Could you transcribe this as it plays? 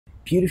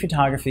Beauty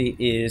photography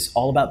is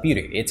all about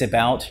beauty. It's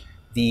about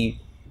the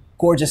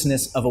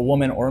gorgeousness of a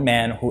woman or a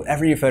man,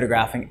 whoever you're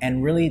photographing,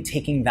 and really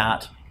taking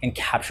that and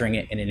capturing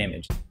it in an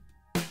image.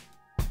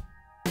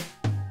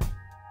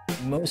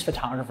 Most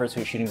photographers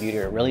who are shooting beauty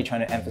are really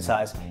trying to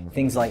emphasize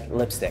things like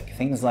lipstick,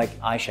 things like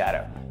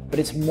eyeshadow, but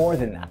it's more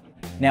than that.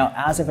 Now,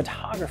 as a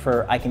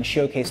photographer, I can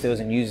showcase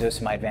those and use those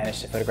to my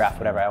advantage to photograph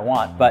whatever I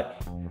want,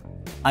 but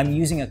I'm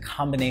using a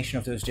combination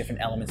of those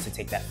different elements to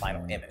take that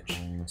final image.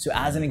 So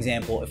as an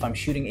example, if I'm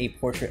shooting a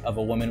portrait of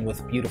a woman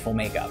with beautiful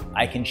makeup,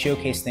 I can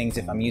showcase things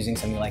if I'm using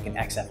something like an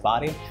XF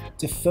body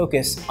to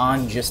focus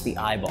on just the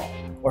eyeball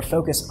or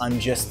focus on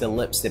just the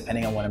lips,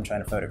 depending on what I'm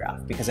trying to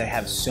photograph, because I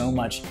have so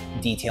much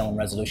detail and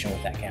resolution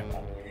with that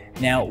camera.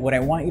 Now, what I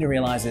want you to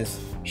realize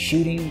is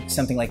shooting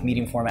something like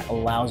medium format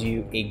allows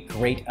you a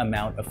great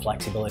amount of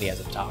flexibility as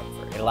a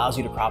photographer. It allows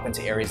you to crop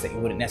into areas that you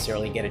wouldn't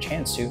necessarily get a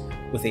chance to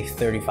with a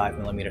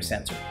 35mm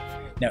sensor.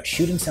 Now,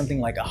 shooting something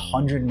like a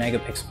 100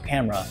 megapixel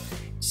camera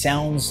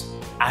sounds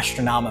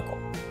astronomical,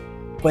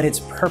 but it's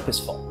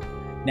purposeful.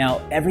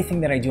 Now,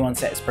 everything that I do on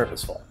set is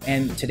purposeful,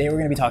 and today we're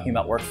going to be talking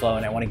about workflow,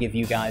 and I want to give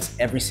you guys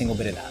every single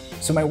bit of that.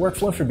 So my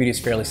workflow for beauty is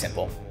fairly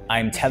simple.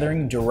 I'm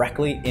tethering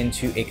directly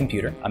into a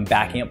computer. I'm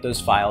backing up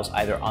those files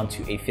either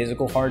onto a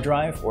physical hard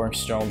drive or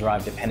external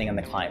drive, depending on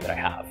the client that I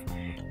have.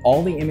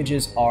 All the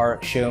images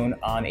are shown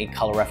on a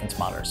color reference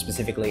monitor,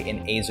 specifically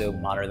an ASO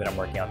monitor that I'm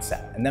working on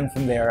set. And then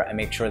from there, I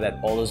make sure that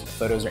all those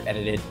photos are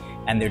edited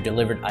and they're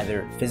delivered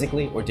either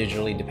physically or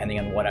digitally, depending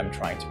on what I'm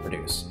trying to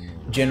produce.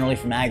 Generally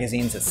for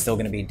magazines, it's still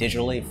going to be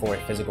digitally for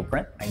a physical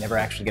print. I never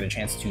actually get a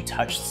chance to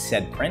touch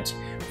said print.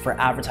 For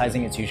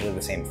advertising, it's usually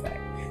the same thing.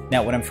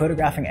 Now, when I'm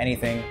photographing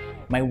anything,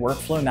 my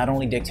workflow not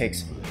only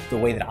dictates the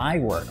way that I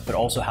work, but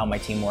also how my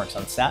team works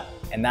on set.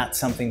 And that's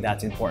something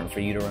that's important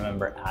for you to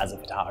remember as a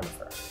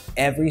photographer.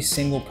 Every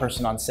single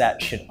person on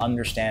set should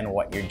understand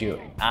what you're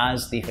doing.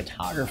 As the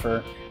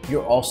photographer,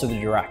 you're also the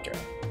director.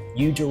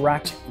 You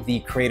direct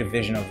the creative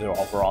vision of the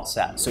overall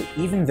set. So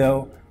even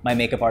though my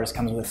makeup artist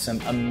comes with some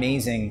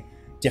amazing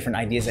different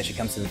ideas that she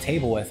comes to the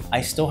table with,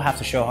 I still have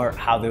to show her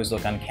how those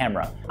look on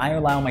camera. I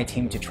allow my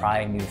team to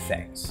try new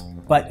things.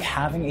 But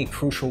having a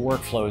crucial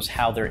workflow is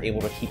how they're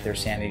able to keep their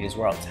sanity as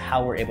well. It's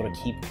how we're able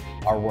to keep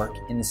our work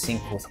in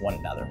sync with one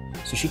another.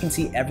 So she can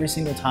see every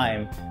single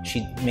time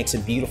she makes a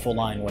beautiful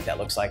line what that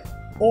looks like,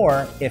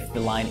 or if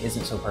the line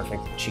isn't so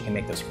perfect, she can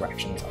make those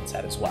corrections on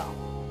set as well.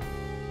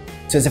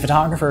 So as a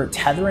photographer,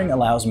 tethering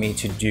allows me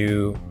to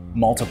do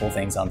multiple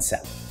things on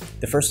set.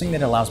 The first thing that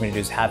it allows me to do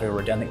is have a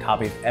redundant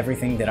copy of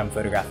everything that I'm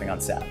photographing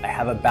on set. I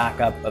have a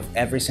backup of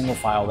every single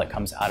file that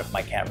comes out of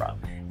my camera.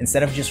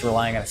 Instead of just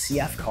relying on a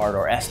CF card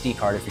or SD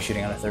card if you're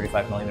shooting on a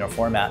 35mm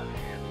format,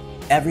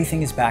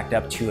 everything is backed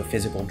up to a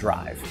physical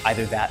drive,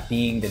 either that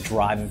being the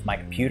drive of my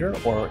computer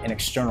or an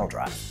external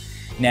drive.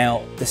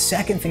 Now, the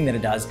second thing that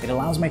it does, it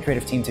allows my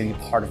creative team to be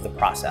part of the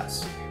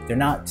process. They're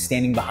not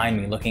standing behind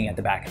me looking at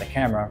the back of the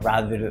camera,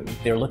 rather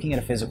they're looking at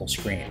a physical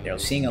screen. They're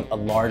seeing a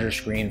larger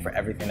screen for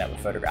everything that we're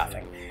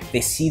photographing.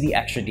 They see the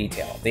extra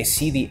detail. They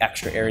see the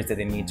extra areas that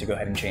they need to go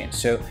ahead and change.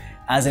 So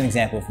as an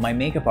example, if my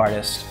makeup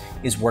artist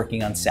is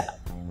working on set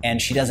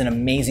and she does an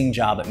amazing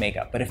job at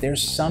makeup, but if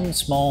there's some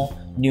small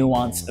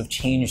nuance of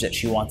change that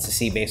she wants to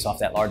see based off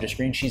that larger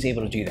screen, she's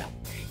able to do that.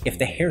 If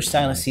the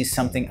hairstylist sees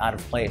something out of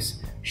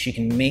place, she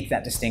can make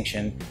that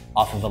distinction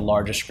off of a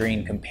larger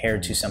screen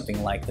compared to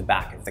something like the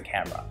back of the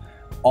camera.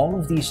 All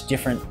of these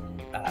different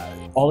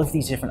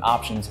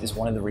options is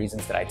one of the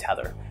reasons that I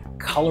tether.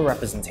 Color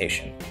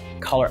representation,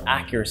 color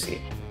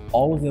accuracy,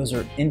 all of those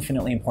are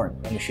infinitely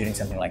important when you're shooting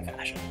something like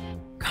fashion.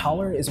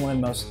 Color is one of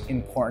the most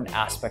important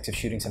aspects of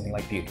shooting something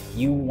like beauty.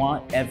 You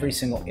want every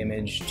single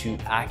image to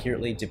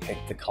accurately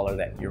depict the color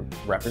that you're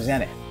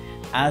representing.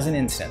 As an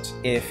instance,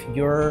 if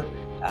your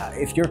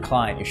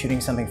client, you're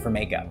shooting something for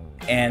makeup,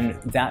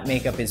 and that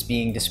makeup is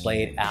being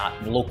displayed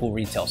at local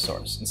retail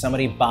stores, and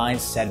somebody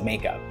buys said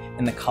makeup,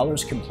 and the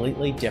color's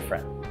completely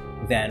different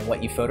than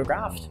what you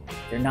photographed,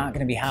 they're not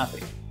gonna be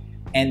happy.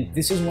 And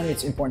this is when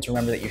it's important to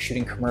remember that you're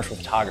shooting commercial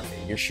photography.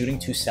 You're shooting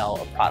to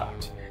sell a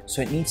product.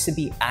 So it needs to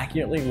be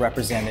accurately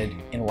represented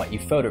in what you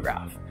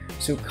photograph.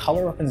 So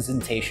color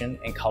representation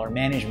and color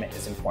management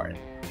is important.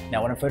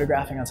 Now, when I'm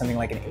photographing on something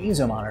like an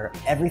ASO monitor,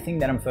 everything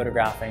that I'm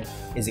photographing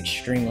is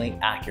extremely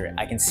accurate.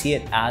 I can see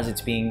it as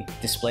it's being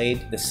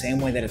displayed the same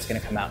way that it's going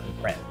to come out in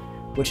print,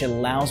 which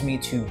allows me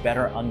to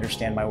better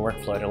understand my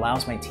workflow. It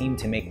allows my team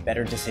to make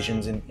better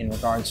decisions in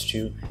regards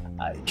to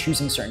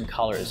choosing certain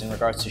colors, in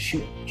regards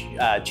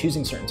to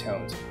choosing certain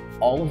tones.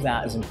 All of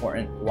that is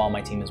important while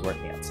my team is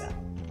working on set.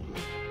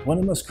 One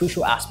of the most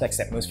crucial aspects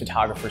that most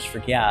photographers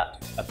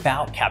forget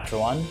about Capture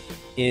One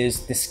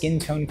is the skin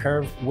tone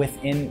curve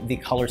within the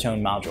color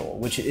tone module,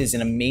 which is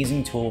an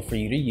amazing tool for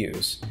you to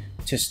use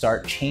to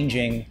start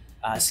changing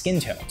skin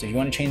tones. If you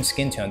want to change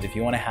skin tones, if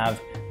you want to have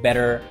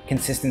better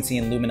consistency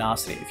and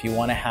luminosity, if you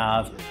want to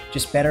have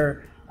just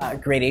better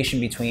gradation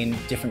between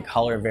different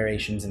color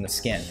variations in the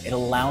skin. It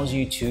allows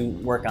you to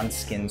work on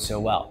skin so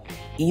well.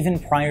 Even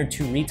prior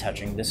to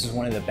retouching, this is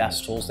one of the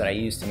best tools that I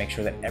use to make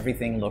sure that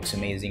everything looks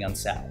amazing on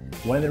set.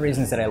 One of the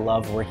reasons that I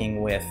love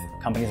working with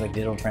companies like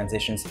Digital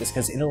Transitions is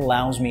because it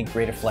allows me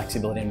greater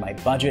flexibility in my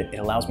budget. It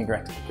allows me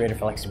greater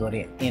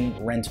flexibility in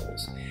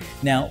rentals.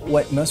 Now,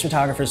 what most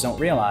photographers don't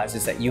realize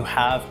is that you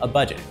have a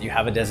budget. You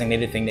have a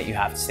designated thing that you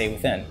have to stay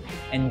within.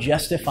 And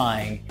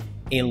justifying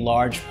a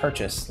large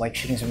purchase, like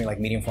shooting something like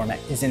medium format,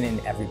 isn't in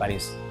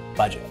everybody's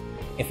budget.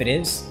 If it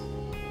is,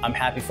 I'm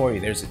happy for you.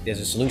 There's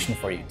a solution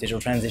for you.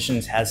 Digital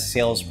Transitions has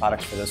sales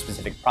products for those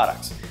specific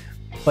products.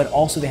 But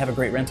also they have a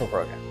great rental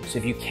program. So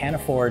if you can't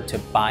afford to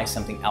buy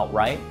something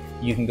outright,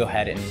 you can go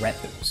ahead and rent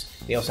those.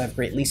 They also have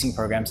great leasing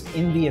programs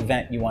in the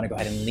event you want to go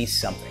ahead and lease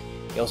something.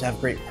 They also have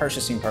great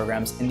purchasing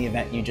programs in the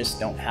event you just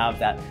don't have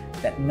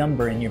that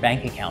number in your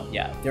bank account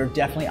yet. There are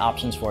definitely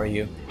options for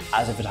you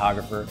as a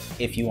photographer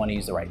if you want to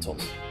use the right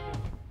tools.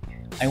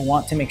 I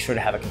want to make sure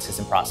to have a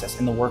consistent process,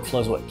 and the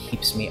workflow is what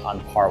keeps me on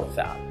par with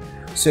that.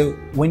 So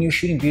when you're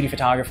shooting beauty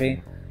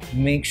photography,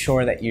 make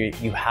sure that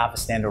you have a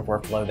standard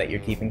workflow that you're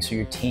keeping so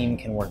your team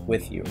can work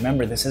with you.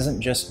 Remember, this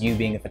isn't just you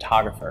being a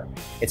photographer.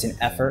 It's an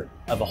effort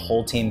of a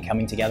whole team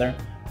coming together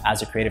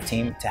as a creative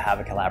team to have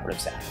a collaborative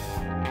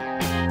set.